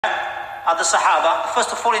are the Sahabah. The first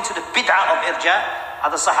to fall into the bid'ah of irjaa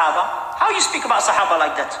are the Sahabah. How you speak about Sahabah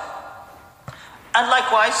like that? And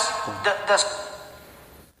likewise,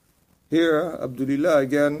 here, Abdulillah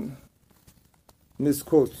again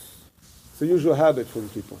misquotes. It's a usual habit for the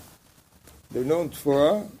people. They're known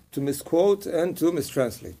to misquote and to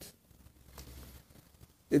mistranslate.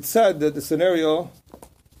 It's sad that the scenario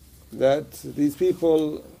that these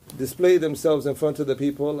people display themselves in front of the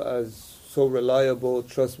people as so reliable,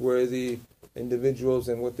 trustworthy individuals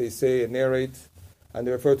in what they say and narrate, and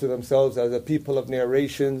they refer to themselves as a people of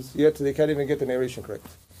narrations, yet they can't even get the narration correct.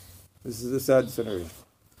 This is a sad scenario.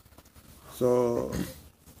 So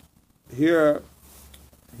here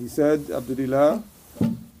he said, Abdulillah,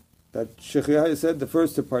 that Shaykh Yahya said the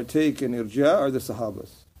first to partake in irjaa are the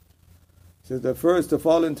Sahabas. He said the first to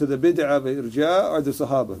fall into the bid'ah of irjaa are the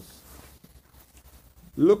Sahabas.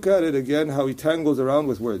 Look at it again, how he tangles around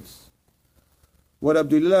with words. What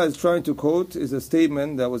Abdullah is trying to quote is a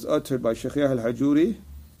statement that was uttered by Shaykh al-Hajuri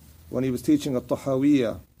when he was teaching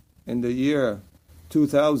at-Tahawiyah in the year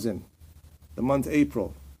 2000, the month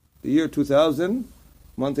April. The year 2000,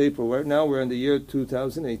 month April. Right now we're in the year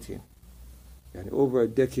 2018. Yani over a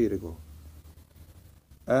decade ago.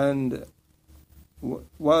 And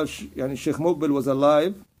while Sheikh Muqbil was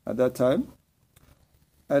alive at that time,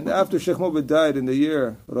 and after Sheikh Muqbil died in the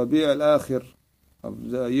year Rabi' al-Akhir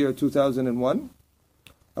of the year 2001,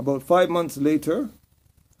 about 5 months later,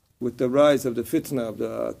 with the rise of the fitna of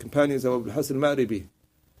the companions of al-Hasan al-Ma'ribi,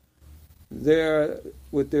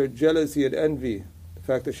 with their jealousy and envy, the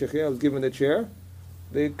fact that Shaykh Yahya was given the chair,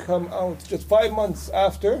 they come out just 5 months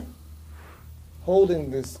after,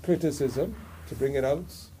 holding this criticism to bring it out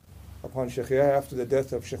upon Shaykh Yahya after the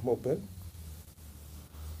death of Sheikh Muqbil.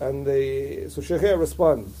 And so Shaykh Yahya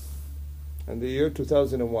responds in the year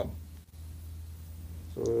 2001.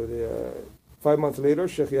 So 5 months later,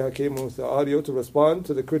 Shaykh Yahya came with the audio to respond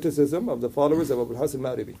to the criticism of the followers of al-Hasan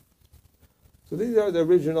al-Ma'ribi. So these are the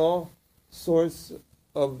original source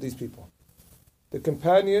of these people. The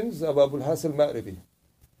companions of al-Hasan al-Ma'ribi.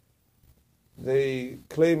 They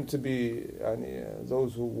claim to be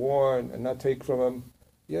those who warn and not take from him,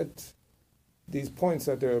 yet these points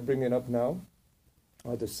that they're bringing up now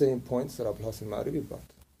are the same points that al-Hasan al-Ma'ribi brought.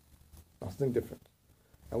 Nothing different.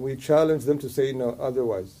 And we challenge them to say no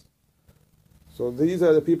otherwise. So these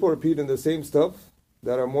are the people repeating the same stuff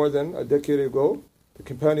that are more than a decade ago, the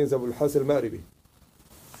companions of al-Hasan al-Ma'ribi,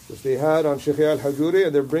 which they had on Shaykh al-Hajuri,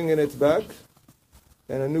 and they're bringing it back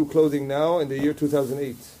in a new clothing now in the year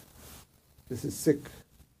 2008. This is sick,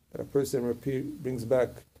 that a person brings back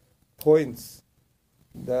points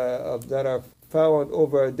that are found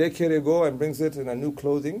over a decade ago and brings it in a new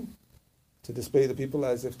clothing to display the people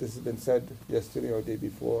as if this has been said yesterday or day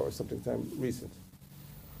before or sometime recent.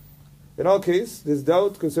 In all case, this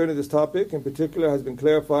doubt concerning this topic in particular has been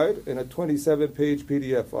clarified in a 27-page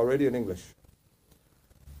PDF already in English.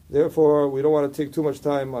 Therefore, we don't want to take too much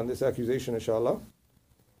time on this accusation, inshallah.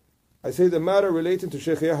 I say the matter relating to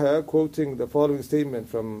Shaykh Yahya, quoting the following statement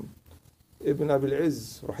from Ibn Abi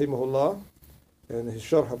al-Izz, rahimahullah, in his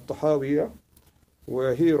Sharh of Tahawiyah,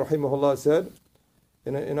 where he, rahimahullah, said,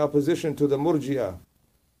 in opposition to the Murji'ah,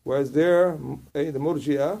 whereas the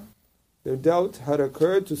Murji'ah, their doubt had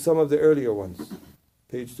occurred to some of the earlier ones.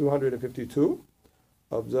 Page 252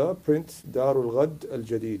 of the print Darul Ghad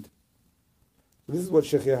al-Jadid. This is what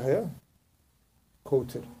Shaykh Yahya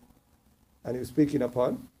quoted, and he was speaking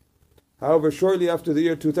upon. However, shortly after the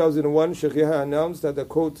year 2001, Shaykh Yahya announced that the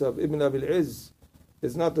quote of Ibn Abi al-Izz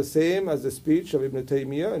is not the same as the speech of Ibn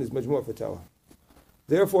Taymiyyah in his Majmu' Fatawa.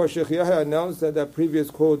 Therefore, Shaykh Yahya announced that that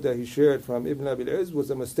previous quote that he shared from Ibn Abi al-Izz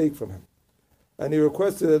was a mistake from him. And he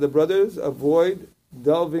requested that the brothers avoid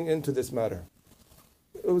delving into this matter.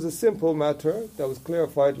 It was a simple matter that was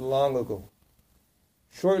clarified long ago,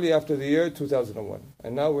 shortly after the year 2001.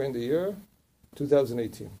 And now we're in the year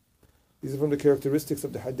 2018. These are from the characteristics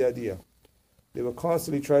of the Haddadiyah. They will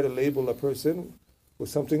constantly try to label a person with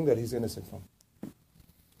something that he's innocent from.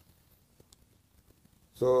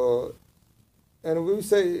 So, and we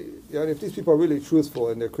say, if these people are really truthful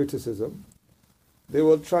in their criticism, they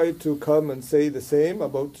will try to come and say the same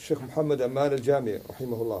about Sheikh Muhammad Aman al-Jami',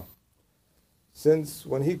 rahimahullah. Since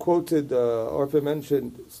when he quoted the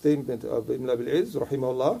aforementioned statement of Ibn Abi al-Izz,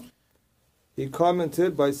 rahimahullah, he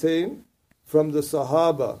commented by saying, from the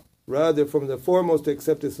Sahabah, rather from the foremost to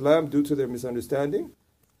accept Islam due to their misunderstanding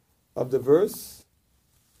of the verse.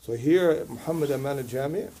 So here Muhammad Aman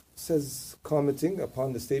al-Jami' says, commenting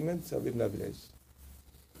upon the statements of Ibn Abi al-Izz.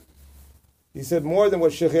 He said more than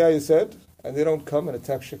what Shaykh Yahya said, and they don't come and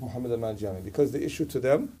attack Shaykh Muhammad Aman al-Jami' because the issue to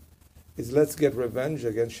them is let's get revenge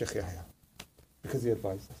against Shaykh Yahya because he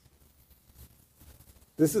advised us.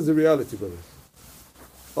 This is the reality, brothers.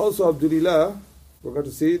 Also, Abdulillah, we're going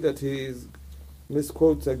to see that he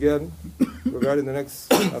misquotes again regarding the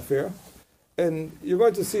next affair. And you're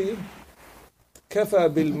going to see,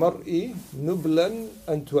 كَفَى بِالْمَرْءِ نُبْلًا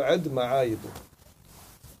أَن تُعَدْ مَعَايِبُ.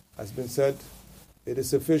 Has been said, it is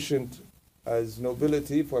sufficient as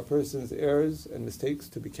nobility for a person's errors and mistakes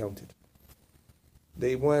to be counted.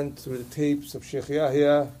 They went through the tapes of Shaykh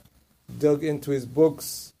Yahya, dug into his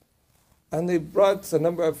books, and they brought a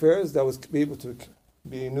number of affairs that was able to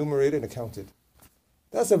be enumerated and counted.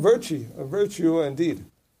 That's a virtue indeed.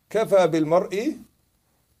 كَفَى بِالْمَرْءِ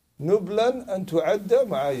نُبْلًا أَن تُعَدَّ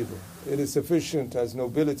مَعَايِبُ. It is sufficient as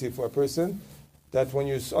nobility for a person that when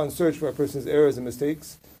you're on search for a person's errors and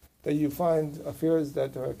mistakes, that you find affairs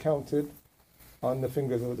that are counted on the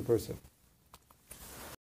fingers of the person.